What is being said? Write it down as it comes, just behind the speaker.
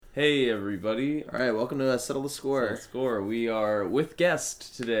Hey everybody. All right, welcome to Settle the Score. Score. We are with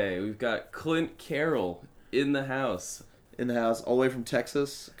guest today. We've got Clint Carroll in the house. In the house, all the way from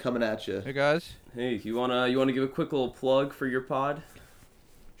Texas, coming at you. Hey guys. Hey, you wanna give a quick little plug for your pod?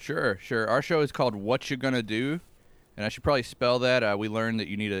 Sure. Our show is called What You Gonna Do, and I should probably spell that. We learned that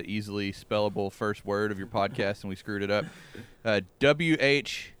you need an easily spellable first word of your podcast, and we screwed it up.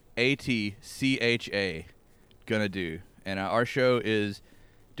 WHATCHA, gonna do. And our show is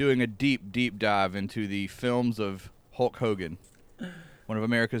doing a deep dive into the films of Hulk Hogan, one of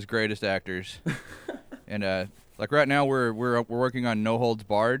America's greatest actors. And like right now, we're working on No Holds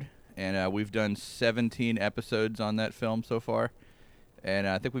Barred, and we've done 17 episodes on that film so far. And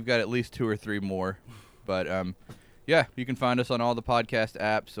I think we've got at least 2 or 3 more. But, yeah, you can find us on all the podcast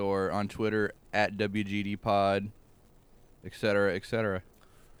apps or on Twitter at WGDPod, et cetera, et cetera.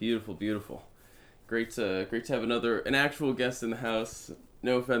 Beautiful. Great to have an actual guest in the house.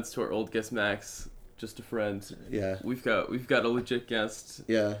 No offense to our old guest Max, just a friend. Yeah. We've got a legit guest.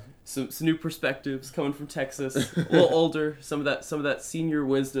 Yeah. Some new perspectives coming from Texas. A little older. Some of that senior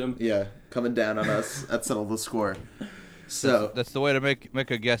wisdom. Yeah, coming down on us at Settle the Score. So That's the way to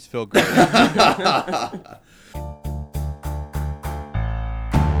make a guest feel great.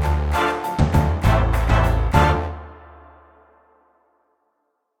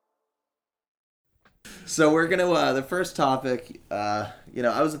 So we're gonna the first topic. I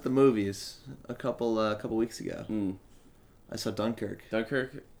was at the movies a couple weeks ago. I saw Dunkirk.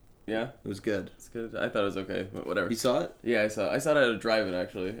 Dunkirk. Yeah, It was good. it's good. I thought it was okay, but whatever. You saw it? Yeah, I saw it at a drive-in,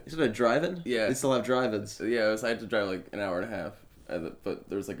 actually. You saw it drive-in? Yeah. They still have drive-ins. Yeah, I had to drive like an hour and a half, but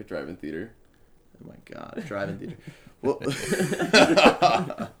there was like a drive-in theater. Oh my god, drive-in theater. Well,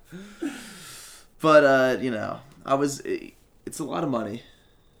 but it's a lot of money.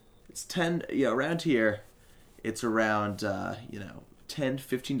 It's around here, it's around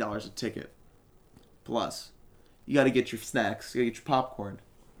 $10-15 a ticket. Plus, you got to get your snacks, you got to get your popcorn,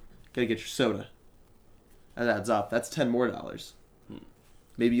 got to get your soda. That adds up. That's $10 more.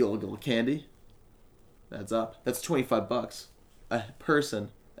 Maybe you'll get a little candy. That adds up. That's $25 a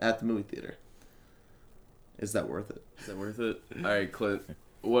person at the movie theater. Is that worth it? Is that worth it? All right, Clint.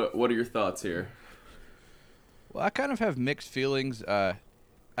 What are your thoughts here? Well, I kind of have mixed feelings.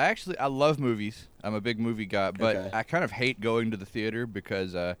 I love movies. I'm a big movie guy, but Okay. I kind of hate going to the theater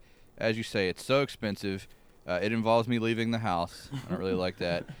because, as you say, it's so expensive. It involves me leaving the house. I don't really like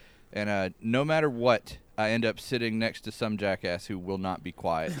that. And no matter what, I end up sitting next to some jackass who will not be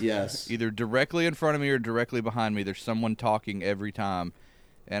quiet. Yes. Either directly in front of me or directly behind me. There's someone talking every time.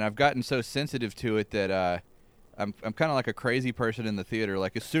 And I've gotten so sensitive to it that I'm kind of like a crazy person in the theater.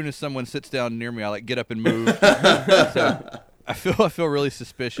 Like, as soon as someone sits down near me, I get up and move. So I feel really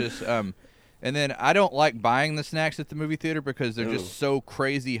suspicious. And then I don't like buying the snacks at the movie theater because they're just so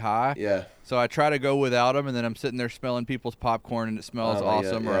crazy high. Yeah. So I try to go without them, and then I'm sitting there smelling people's popcorn, and it smells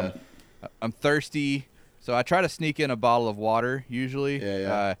awesome. Yeah. Or I'm thirsty, so I try to sneak in a bottle of water usually.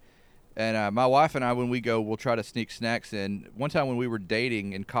 Yeah. And my wife and I, when we go, we'll try to sneak snacks in. One time when we were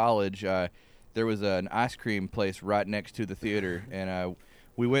dating in college, there was an ice cream place right next to the theater, and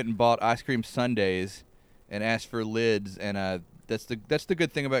we went and bought ice cream sundaes and asked for lids, and that's the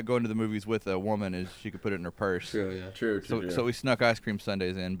good thing about going to the movies with a woman is she could put it in her purse. True, yeah. True. So we snuck ice cream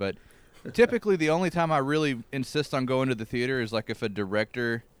sundaes in, but typically the only time I really insist on going to the theater is like if a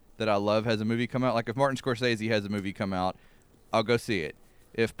director that I love has a movie come out. Like if Martin Scorsese has a movie come out, I'll go see it.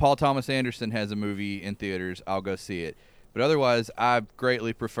 If Paul Thomas Anderson has a movie in theaters, I'll go see it. But otherwise, I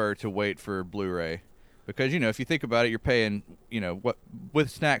greatly prefer to wait for Blu-ray. Because, if you think about it, you're paying, what with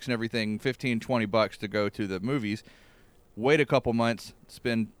snacks and everything, $15-20 to go to the movies. Wait a couple months,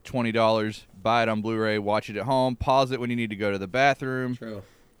 spend $20, buy it on Blu-ray, watch it at home, pause it when you need to go to the bathroom. True.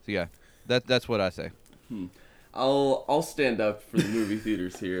 So yeah, that's what I say. I'll stand up for the movie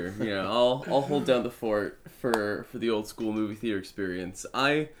theaters here. I'll hold down the fort for the old school movie theater experience.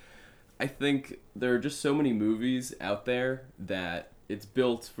 I think there are just so many movies out there that it's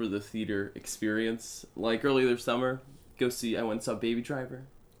built for the theater experience. Like earlier this summer, I went and saw Baby Driver.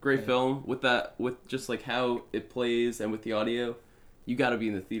 Great film with just like how it plays and with the audio. You got to be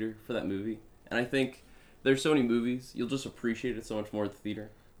in the theater for that movie. And I think there's so many movies, you'll just appreciate it so much more at the theater.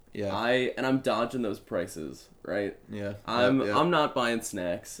 Yeah. I'm dodging those prices, right? Yeah. I'm not buying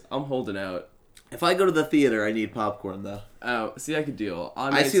snacks. I'm holding out. If I go to the theater, I need popcorn, though. Oh, see, I could deal.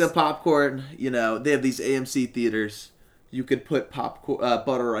 I see the popcorn, they have these AMC theaters. You could put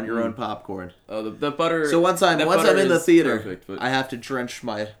butter on your own popcorn. Oh, the butter. So once I'm in the theater, perfect, but I have to drench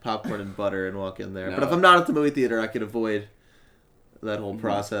my popcorn in butter and walk in there. No. But if I'm not at the movie theater, I could avoid that whole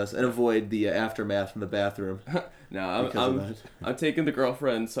process and avoid the aftermath in the bathroom. No, because of that. I'm taking the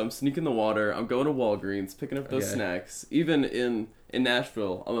girlfriend, so I'm sneaking the water. I'm going to Walgreens, picking up those Okay. snacks. Even in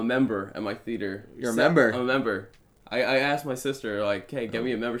Nashville, I'm a member at my theater. You're a member? I'm a member. I asked my sister, like, hey, get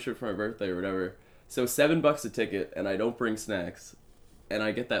me a membership for my birthday or whatever. So $7 a ticket, and I don't bring snacks. And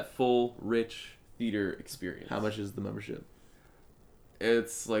I get that full, rich theater experience. How much is the membership?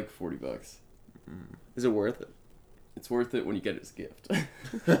 It's like $40. Is it worth it? It's worth it when you get it as a gift.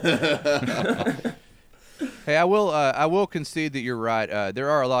 Hey, I will concede that you're right. There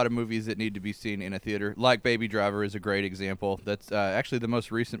are a lot of movies that need to be seen in a theater. Like Baby Driver is a great example. That's actually the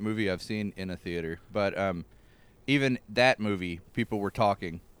most recent movie I've seen in a theater. But even that movie, people were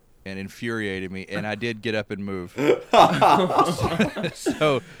talking and infuriated me, and I did get up and move.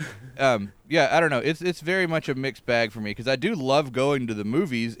 So, yeah, I don't know. It's very much a mixed bag for me because I do love going to the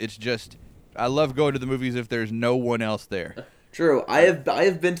movies. It's just I love going to the movies if there's no one else there. True. I have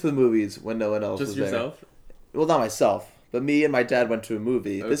been to the movies when no one else Just was yourself? there. Well, not myself, but me and my dad went to a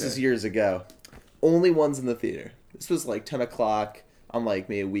movie. This Okay. is years ago. Only ones in the theater. This was like 10 o'clock on like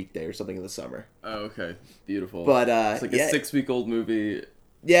maybe a weekday or something in the summer. Oh, okay. Beautiful. But it's like yeah, a 6-week-old movie.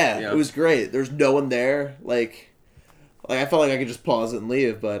 yeah, Yeah. it was great. There's no one there. Like I felt like I could just pause it and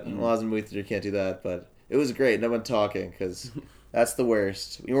leave, but when I was in the movie theater, you can't do that. But it was great. No one talking because that's the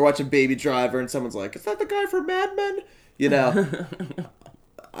worst. We were watching Baby Driver and someone's like, "Is that the guy from Mad Men?" You know.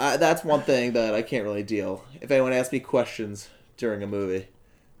 That's one thing that I can't really deal. If anyone asks me questions during a movie,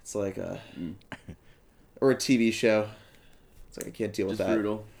 it's like or a TV show. It's like I can't deal with Just that.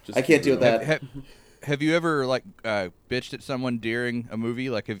 brutal. Just I can't deal with brutal. that. Have you ever like bitched at someone during a movie?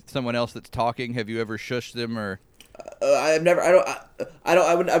 Like if someone else that's talking, have you ever shushed them or? I've never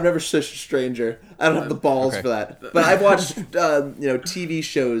shushed a stranger. I don't have the balls Okay. for that. But I've watched TV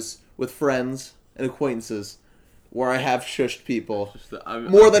shows with friends and acquaintances where I have shushed people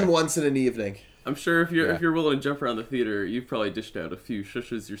more than once in an evening. I'm sure if Yeah. you're willing to jump around the theater, you've probably dished out a few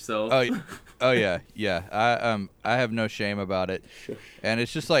shushes yourself. Oh yeah. I have no shame about it, and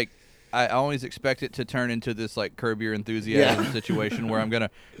it's just like I always expect it to turn into this like Curb Your Enthusiasm situation where I'm gonna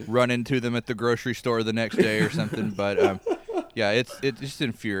run into them at the grocery store the next day or something. But yeah, it just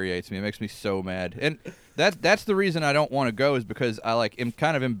infuriates me. It makes me so mad, and that's the reason I don't want to go is because I am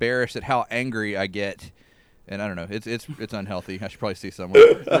kind of embarrassed at how angry I get. And I don't know, it's unhealthy. I should probably see someone.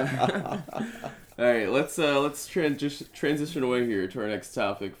 All right, let's transition away here to our next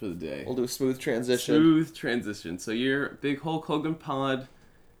topic for the day. We'll do a smooth transition. Smooth transition. So you're a big Hulk Hogan pod.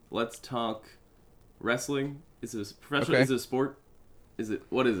 Let's talk wrestling. Is it a professional? Okay. Is it a sport?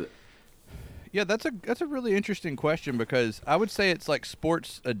 What is it? Yeah, that's a really interesting question because I would say it's like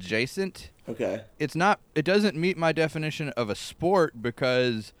sports adjacent. Okay. It's not. It doesn't meet my definition of a sport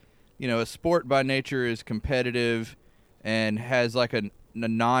because, a sport by nature is competitive and has like a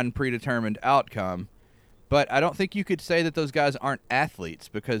non-predetermined outcome. But I don't think you could say that those guys aren't athletes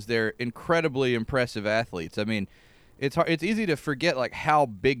because they're incredibly impressive athletes. I mean, it's easy to forget like how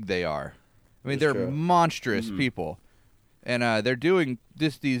big they are. I mean, That's they're true. monstrous people, and they're doing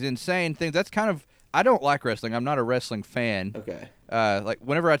these insane things. That's kind of. I don't like wrestling. I'm not a wrestling fan. Okay. Like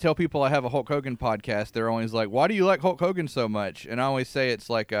whenever I tell people I have a Hulk Hogan podcast, they're always like, "Why do you like Hulk Hogan so much?" And I always say it's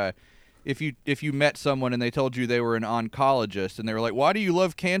like if you met someone and they told you they were an oncologist and they were like, "Why do you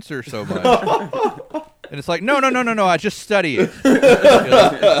love cancer so much?" And it's like, no, I just study it.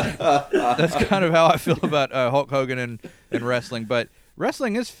 That's kind of how I feel about Hulk Hogan and wrestling. But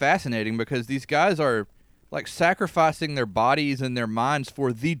wrestling is fascinating because these guys are like sacrificing their bodies and their minds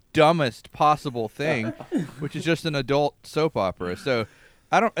for the dumbest possible thing, which is just an adult soap opera. So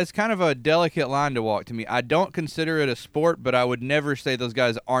it's kind of a delicate line to walk to me. I don't consider it a sport, but I would never say those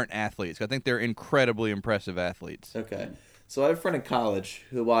guys aren't athletes. I think they're incredibly impressive athletes. Okay. So I have a friend in college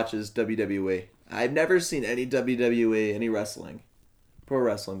who watches WWE. I've never seen any WWE, any wrestling, pro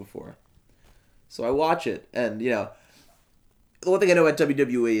wrestling before. So I watch it, and, the one thing I know about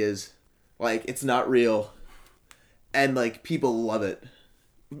WWE is, like, it's not real, and, like, people love it.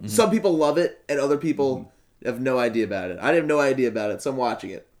 Mm-hmm. Some people love it, and other people have no idea about it. I have no idea about it, so I'm watching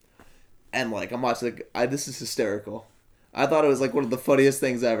it. And, like, I'm watching, this is hysterical. I thought it was, like, one of the funniest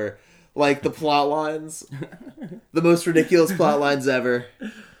things ever. Like, the plot lines, the most ridiculous plot lines ever.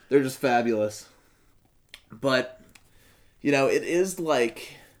 They're just fabulous. But, it is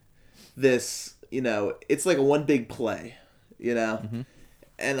like this, it's like a one big play, Mm-hmm.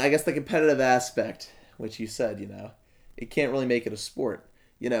 And I guess the competitive aspect, which you said, it can't really make it a sport.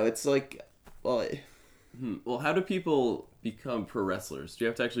 It's like, well... Well, how do people become pro wrestlers? Do you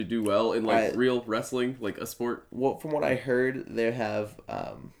have to actually do well in, like, real wrestling, like a sport? Well, from what I heard, they have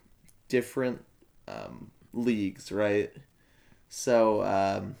different leagues, right?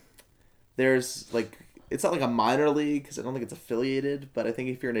 So there's like, it's not like a minor league because I don't think it's affiliated, but I think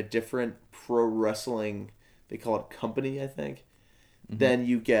if you're in a different pro wrestling, they call it company, I think, then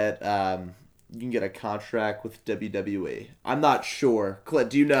you can get a contract with WWE. I'm not sure. Clint,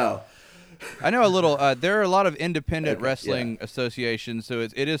 do you know? I know a little. There are a lot of independent Okay, wrestling associations, so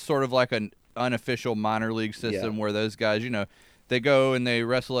it is sort of like an unofficial minor league system where those guys, they go and they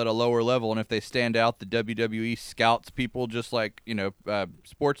wrestle at a lower level, and if they stand out, the WWE scouts people just like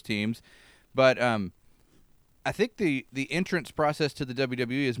sports teams. But I think the entrance process to the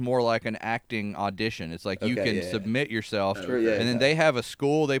WWE is more like an acting audition. It's like you can submit yourself, and then they have a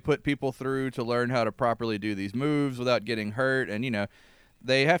school they put people through to learn how to properly do these moves without getting hurt, and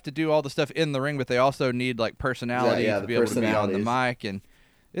they have to do all the stuff in the ring, but they also need like personality to be able to be on the mic, and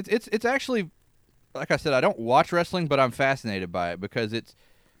it's actually, like I said, I don't watch wrestling, but I'm fascinated by it because it's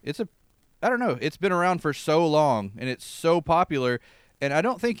I don't know, it's been around for so long and it's so popular, and I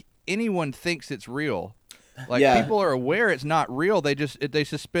don't think anyone thinks it's real. Like people are aware it's not real. They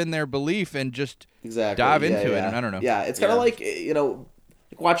suspend their belief and just dive into it. And I don't know. Yeah, it's kind of like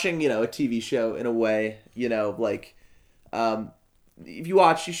watching a TV show in a way. Like if you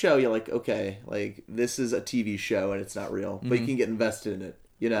watch a show, you're like, okay, like this is a TV show and it's not real, but you can get invested in it.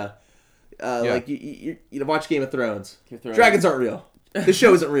 Like you watch Game of Thrones. Dragons aren't real. The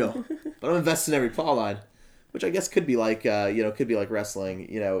show isn't real, but I'm invested in every plot line, which I guess could be like wrestling.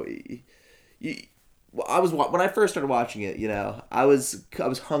 When I first started watching it, I was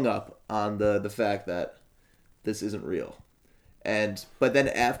hung up on the fact that this isn't real, but then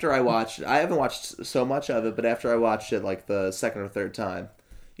after I watched it, I haven't watched so much of it, but after I watched it like the second or third time,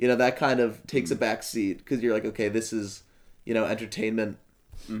 that kind of takes a back seat because you're like, okay, this is entertainment,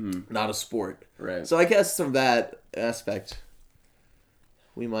 not a sport, right? So I guess from that aspect,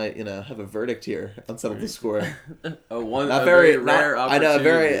 we might, have a verdict here on some of the score. Very rare opportunity. I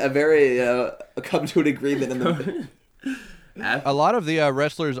know, a very come to an agreement in the. A lot of the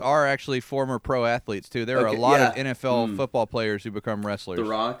wrestlers are actually former pro athletes too. There are a lot of NFL football players who become wrestlers. The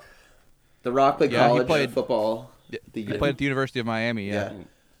Rock played college football. He played at the University of Miami. Yeah.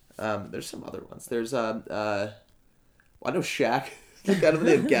 There's some other ones. There's I know Shaq. I don't think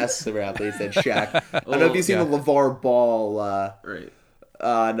they have guests or athletes. They had Shaq. I don't know if you've seen the LeVar Ball. Right.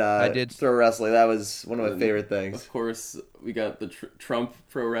 On I did pro wrestling. That was one of my favorite things. Of course, we got the Trump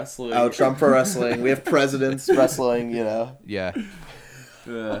pro wrestling. Oh, Trump pro wrestling. We have presidents wrestling. Yeah.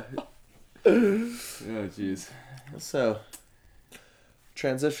 Oh, jeez. So,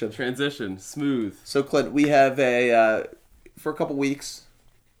 transition, smooth. So, Clint, we have for a couple weeks,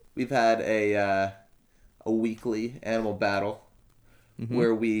 we've had a weekly animal battle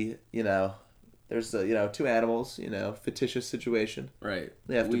where we, there's two animals, fictitious situation. Right.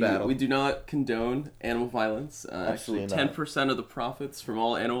 They have to battle. We do not condone animal violence. Absolutely actually, 10% of the profits from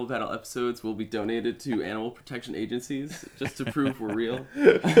all animal battle episodes will be donated to animal protection agencies, just to prove we're real.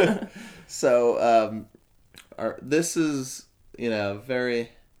 So, this is, very,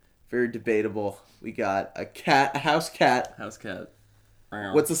 very debatable. We got a house cat. House cat.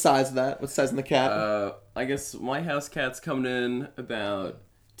 What's the size of that? What's the size of the cat? I guess my house cat's coming in about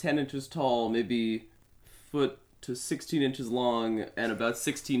 10 inches tall, maybe foot to 16 inches long, and about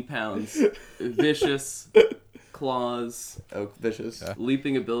 16 pounds. Vicious claws. Oh, vicious.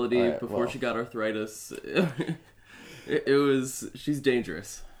 Leaping ability before she got arthritis. She's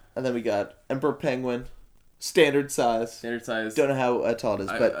dangerous. And then we got Emperor Penguin. Standard size. Don't know how tall it is,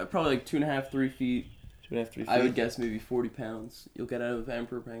 but probably like 2.5, 3 feet. 2.5, 3 feet. I would guess maybe 40 pounds. You'll get out of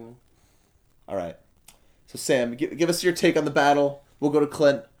Emperor Penguin. All right. So Sam, give us your take on the battle. We'll go to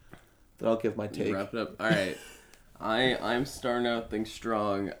Clint. Then I'll give my take. Wrap it up. All right. I'm starting out things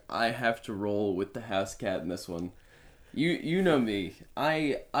strong. I have to roll with the house cat in this one. You know me.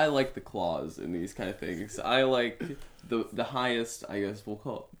 I like the claws in these kind of things. I like the highest, I guess we'll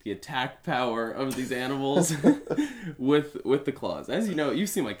call it, the attack power of these animals with the claws. As you know, you've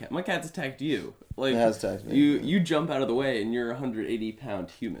seen my cat. My cat's attacked you. Like, it has attacked me. You jump out of the way and you're a 180-pound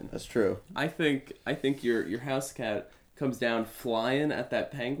human. That's true. I think your house cat comes down flying at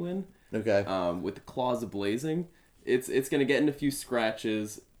that penguin. Okay. With the claws ablazing. It's gonna get in a few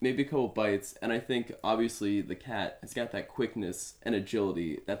scratches, maybe a couple bites, and I think obviously the cat has got that quickness and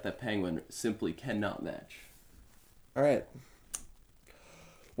agility that penguin simply cannot match. All right.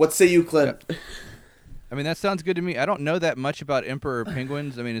 What say you, Clint? I mean, that sounds good to me. I don't know that much about emperor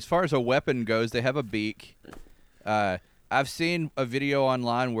penguins. I mean, as far as a weapon goes, they have a beak. I've seen a video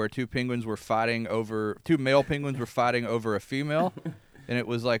online where two male penguins were fighting over a female. And it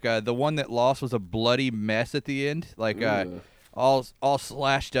was like the one that lost was a bloody mess at the end, like all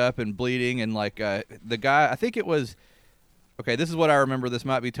slashed up and bleeding, and like the guy, I think it was Okay, this is what I remember. This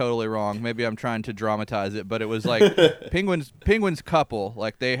might be totally wrong. Maybe I'm trying to dramatize it, but it was like penguins couple,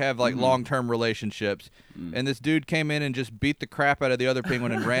 like they have like long-term relationships, and this dude came in and just beat the crap out of the other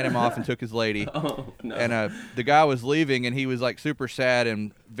penguin and ran him off and took his lady. Oh no. And the guy was leaving, and he was like super sad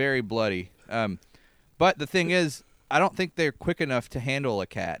and very bloody. But the thing is, I don't think they're quick enough to handle a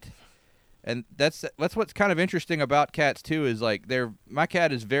cat, and that's what's kind of interesting about cats too. Is like my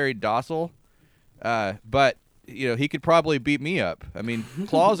cat is very docile, but he could probably beat me up. I mean,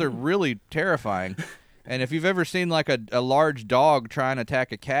 claws are really terrifying. And if you've ever seen like a large dog try and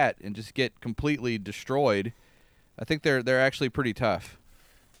attack a cat and just get completely destroyed, I think they're actually pretty tough.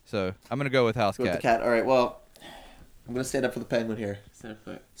 So I'm gonna go with house With cat. the cat. All right. Well, I'm gonna stand up for the penguin here. Stand up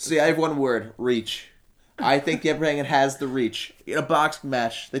for it. See, I have one word: reach. I think the Emperor Penguin has the reach. In a boxing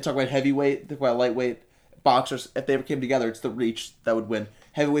match, they talk about heavyweight, they talk about lightweight. Boxers, if they ever came together, it's the reach that would win.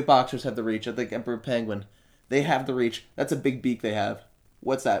 Heavyweight boxers have the reach. I think Emperor Penguin, they have the reach. That's a big beak they have.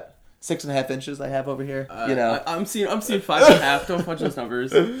 What's that? 6.5 inches I have over here. I'm seeing 5.5. Don't punch those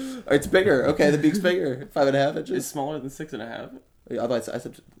numbers. It's bigger. Okay, the beak's bigger. 5.5 inches. It's smaller than 6.5. I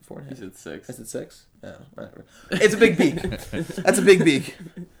said 4.5. You said 6. I said 6. No, whatever. It's a big beak. That's a big beak.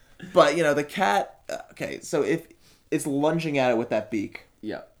 But the cat. Okay, so if it's lunging at it with that beak,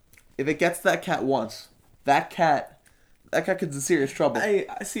 Yeah. if it gets that cat once, that cat gets in serious trouble. I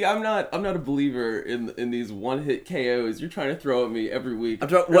see. I'm not a believer in these one-hit KOs. You're trying to throw at me every week. I'm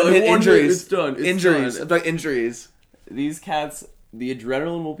talking You're like, one-hit one injuries. hit, it's done. It's injuries. done. I'm talking injuries. These cats, the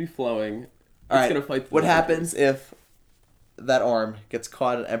adrenaline will be flowing. All right. It's gonna fight. What happens if that arm gets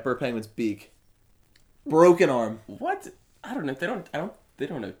caught in Emperor Penguin's beak? Broken arm. What? I don't know. They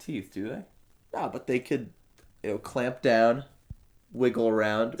don't have teeth, do they? No, but they could, clamp down, wiggle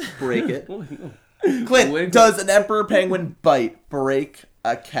around, break it. Clint, Wiggle. does an Emperor Penguin bite break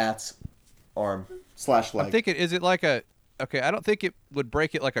a cat's arm / leg? I'm thinking, is it like a? Okay, I don't think it would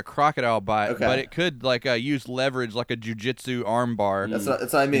break it like a crocodile bite, Okay. but it could like use leverage like a jujitsu arm bar That's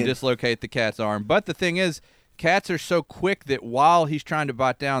what I and mean. dislocate the cat's arm. But the thing is, cats are so quick that while he's trying to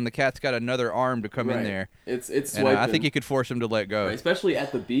bite down, the cat's got another arm to come in Right. there. It's And swiping. I think you could force him to let go. Right, especially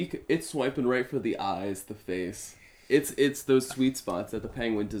at the beak, it's swiping right for the eyes, the face. It's those sweet spots that the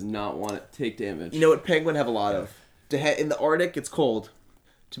penguin does not want to take damage. You know what penguin have a lot of? In the Arctic, it's cold.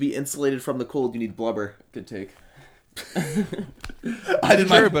 To be insulated from the cold, you need blubber. Good take. I did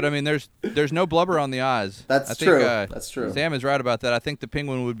Sure, but I mean, there's no blubber on the eyes. That's I think, true. That's true. Sam is right about that. I think the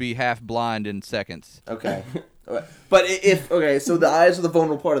penguin would be half blind in seconds. Okay. But so the eyes are the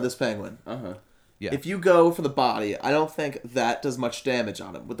vulnerable part of this penguin. Uh-huh. Yeah. If you go for the body, I don't think that does much damage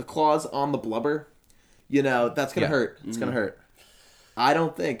on him. With the claws on the blubber, that's going to hurt. It's going to hurt. I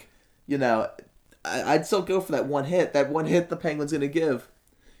don't think, I'd still go for that one hit. That one hit the penguin's going to give,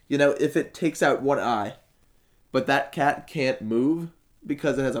 if it takes out one eye. But that cat can't move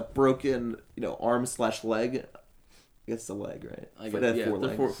because it has a broken, arm / leg. I guess it's a leg, right? I But guess, it had yeah, 4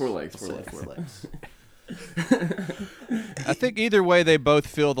 they're legs. four legs. Let's Four say legs. 4 legs. I think either way, they both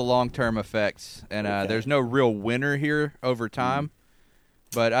feel the long-term effects, and there's no real winner here over time.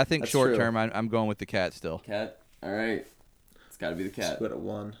 But I think That's short-term, I'm going with the cat still. Cat. All right. It's got to be the cat.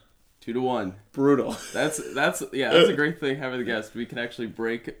 2-1. 2-1. Brutal. That's a great thing having the guest. We can actually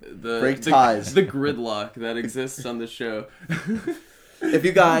break ties. the gridlock that exists on the show. If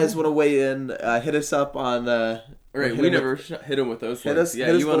you guys want to weigh in, hit us up on. All right, we never hit him with those hit links. us- Yeah,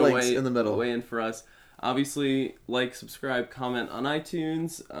 hit us you the want to links in the middle. weigh in for us. Obviously, like, subscribe, comment on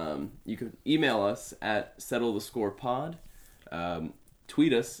iTunes. You can email us at settlethescorepod.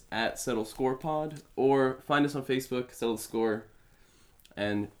 Tweet us at settlescorepod, or find us on Facebook, Settle the Score,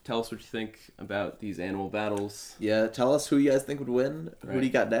 and tell us what you think about these animal battles. Yeah, tell us who you guys think would win. Who do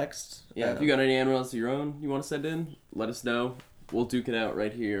you got next? Yeah, if you got any animals of your own you want to send in, let us know. We'll duke it out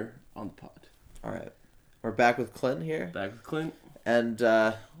right here on the pod. All right, we're back with Clint here, Back with Clint. and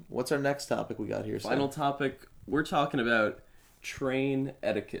what's our next topic we got here? Sam? Final topic, we're talking about train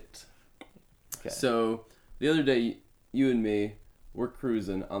etiquette. Okay. So, the other day, you and me, we're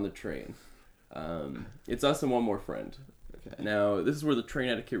cruising on the train. It's us and one more friend. Okay. Now, this is where the train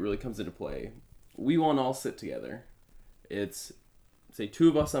etiquette really comes into play. We won't all sit together. It's, say, 2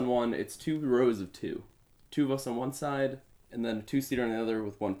 of us on one. It's 2 rows of 2. 2 of us on one side, and then a 2-seater on the other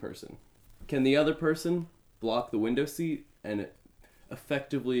with one person. Can the other person block the window seat and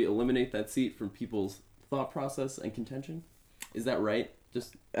effectively eliminate that seat from people's thought process and contention? Is that right?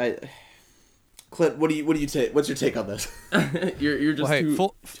 Just Clint, what do you take? What's your take on this? you're just Well, hey,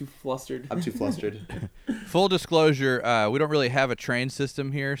 too flustered. I'm too flustered. Full disclosure, we don't really have a train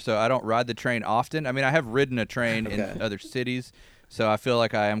system here, so I don't ride the train often. I mean, I have ridden a train Okay. in other cities, So I feel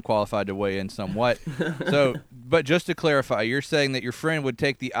like I am qualified to weigh in somewhat. So, but just to clarify, you're saying that your friend would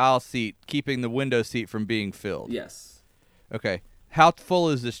take the aisle seat, keeping the window seat from being filled. Yes. Okay. How full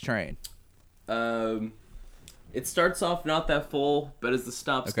is this train? It starts off not that full, but as the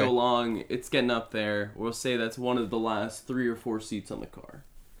stops Okay. go along, it's getting up there. We'll say that's one of the last 3 or 4 seats on the car.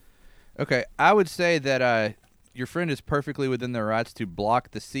 Okay, I would say that your friend is perfectly within their rights to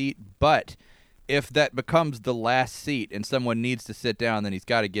block the seat, but if that becomes the last seat and someone needs to sit down, then he's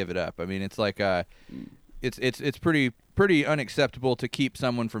got to give it up. I mean, it's like it's pretty unacceptable to keep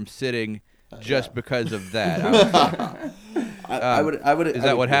someone from sitting just because of that. I would. Is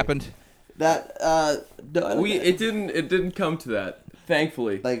that what happened? That no, It didn't come to that.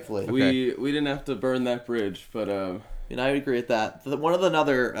 Thankfully. thankfully. Okay. We didn't have to burn that bridge, but I would agree with that. One of the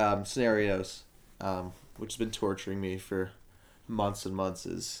other scenarios, which has been torturing me for months and months,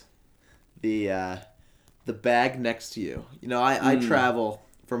 is the bag next to you. You know, I travel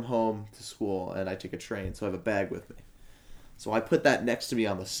from home to school, and I take a train, so I have a bag with me. So I put that next to me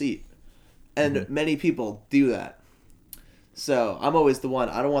on the seat, and many people do that. So I'm always the one.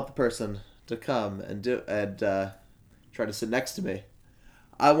 I don't want the person to come and try to sit next to me.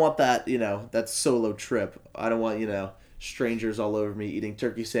 I want that, that solo trip. I don't want, strangers all over me eating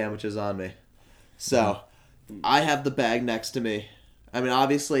turkey sandwiches on me. So I have the bag next to me. I mean,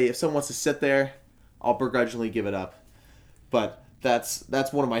 obviously, if someone wants to sit there, I'll begrudgingly give it up. But that's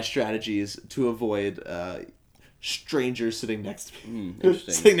one of my strategies to avoid strangers sitting next to me.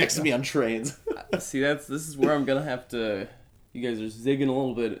 Interesting. Sitting next to me on trains. See, this is where I'm gonna have to. You guys are zigging a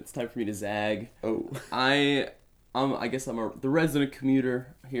little bit. It's time for me to zag. Oh. I guess I'm the resident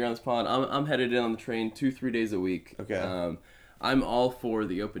commuter here on this pod. I'm headed in on the train 2-3 days a week. Okay. I'm all for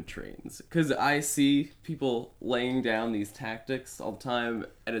the open trains because I see people laying down these tactics all the time,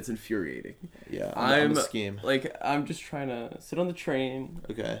 and it's infuriating. Yeah, I'm a scheme. Like, I'm just trying to sit on the train,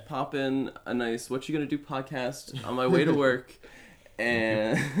 Okay. pop in a nice "What You Gonna Do" podcast on my way to work,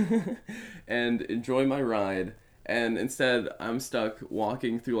 and and enjoy my ride. And instead, I'm stuck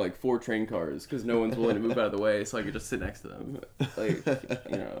walking through like 4 train cars because no one's willing to move out of the way, so I could just sit next to them. Like,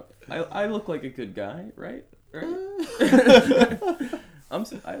 I look like a good guy, right? Right?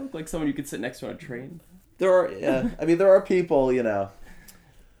 I look like someone you could sit next to on a train. There are people,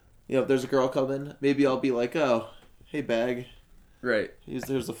 if there's a girl coming, maybe I'll be like, oh, hey, bag, Right.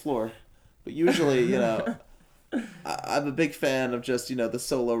 there's the floor. But usually, I'm a big fan of just, the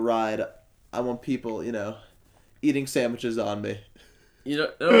solo ride. I want people, eating sandwiches on me. No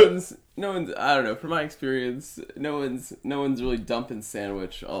one's. I don't know. From my experience, no one's really dumping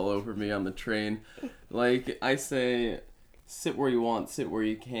sandwich all over me on the train. Like I say, sit where you want, sit where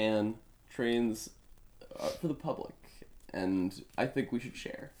you can. Trains are for the public, and I think we should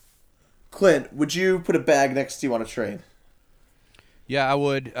share. Clint, would you put a bag next to you on a train? Yeah, I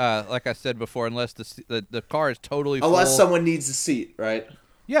would. Like I said before, unless the car is totally full. Unless someone needs a seat, right?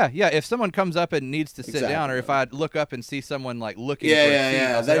 Yeah. If someone comes up and needs to sit Exactly. down, or if I look up and see someone like looking for Yeah, a yeah, seat,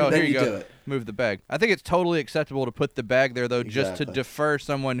 yeah. I'll say, Then here you you go. do it. Move the bag. I think it's totally acceptable to put the bag there, though, just to Exactly. defer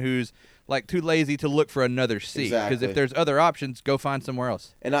someone who's like too lazy to look for another seat. Because Exactly. if there's other options, go find somewhere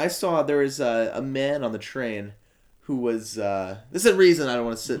else. And I saw there was a man on the train who was. This is a reason I don't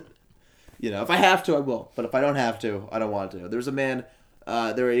want to sit. If I have to, I will. But if I don't have to, I don't want to. There was a man. He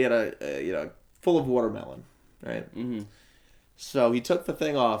had a full of watermelon, right? Mm-hmm. So he took the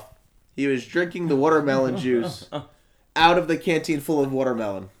thing off. He was drinking the watermelon juice out of the canteen full of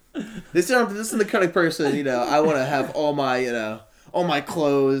watermelon. This is the kind of person, I want to have all my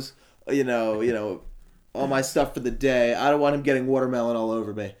clothes, all my stuff for the day. I don't want him getting watermelon all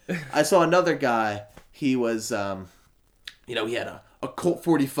over me. I saw another guy. He was, he had a Colt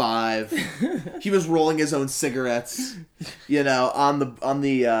 45. He was rolling his own cigarettes, on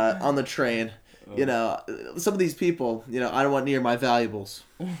the train. Some of these people, I don't want near my valuables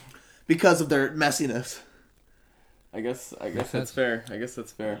because of their messiness. I guess that's fair. I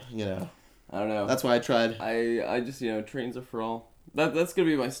don't know. That's why I tried. I just trains are for all. That's gonna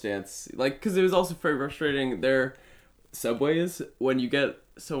be my stance. Like, because it was also very frustrating. Their subways, when you get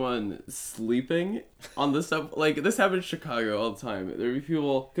someone sleeping on the like this happened in Chicago all the time. There'd be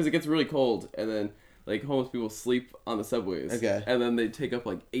people, because it gets really cold, and then like homeless people sleep on the subways. Okay. And then they take up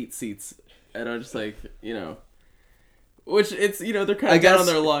like 8 seats, and I'm just like, which it's they're kind of down on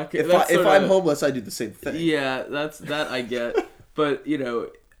their luck. If That's I'm sorta- homeless, I do the same thing. Yeah, that I get. But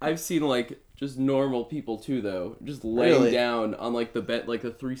I've seen like just normal people too, though, just laying Really? down on like the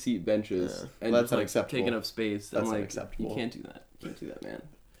 3-seat benches Yeah. and Well, just that's like unacceptable. taking up space. That's I'm like, unacceptable. you can't do that. You can't do that, man.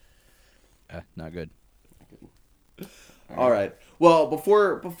 Not good. All right. Well,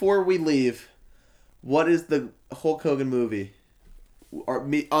 before we leave, what is the Hulk Hogan movie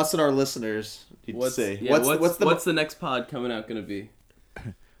us and our listeners need to say. Yeah, what's the next pod coming out going to be?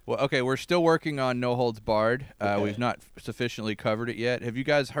 Well, okay, we're still working on No Holds Barred. Okay. We've not sufficiently covered it yet. Have you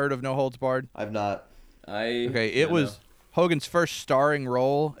guys heard of No Holds Barred? I've not. It was Hogan's first starring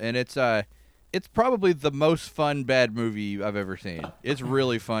role, and it's probably the most fun bad movie I've ever seen. It's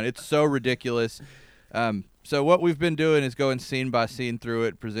really fun. It's so ridiculous. So what we've been doing is going scene by scene through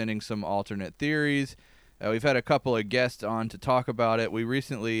it, presenting some alternate theories. We've had a couple of guests on to talk about it. We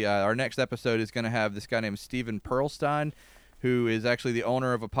recently, our next episode is going to have this guy named Steven Perlstein, who is actually the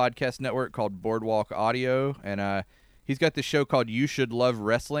owner of a podcast network called Boardwalk Audio, and he's got this show called You Should Love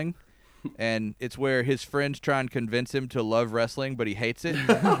Wrestling, and it's where his friends try and convince him to love wrestling, but he hates it.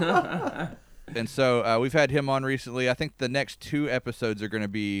 And so we've had him on recently. I think the next 2 episodes are going to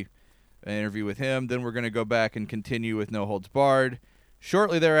be an interview with him. Then we're going to go back and continue with No Holds Barred.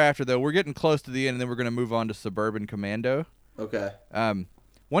 Shortly thereafter, though, we're getting close to the end, and then we're going to move on to Suburban Commando. Okay.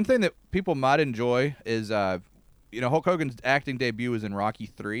 One thing that people might enjoy is, Hulk Hogan's acting debut was in Rocky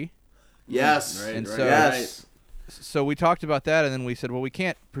III. Yes. And Right. so, Yes. So we talked about that, and then we said, well, we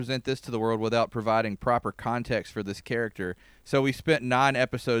can't present this to the world without providing proper context for this character. So we spent 9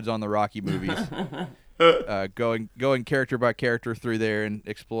 episodes on the Rocky movies, going character by character through there and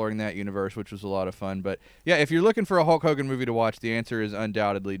exploring that universe, which was a lot of fun. But yeah, if you're looking for a Hulk Hogan movie to watch, the answer is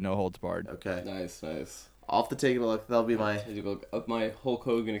undoubtedly No Holds Barred. Okay. Nice. I'll have to take a look. That'll be my... Take a look up my Hulk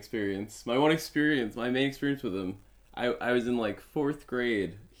Hogan experience. My main experience with him. I was in like 4th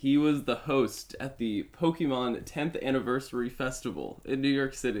grade. He was the host at the Pokemon 10th Anniversary Festival in New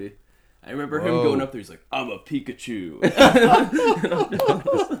York City. I remember him going up there. He's like, "I'm a Pikachu."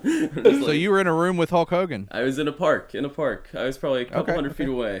 So you were in a room with Hulk Hogan. I was in a park. I was probably a couple hundred feet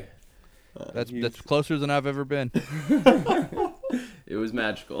away. That's closer than I've ever been. It was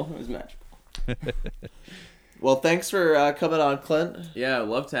magical. Well, thanks for coming on, Clint. Yeah,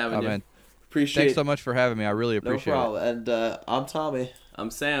 loved having you. Man. Appreciate Thanks so much for having me. I really appreciate No problem. And I'm Tommy. I'm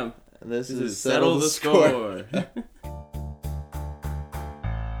Sam. And this is Settle the Score.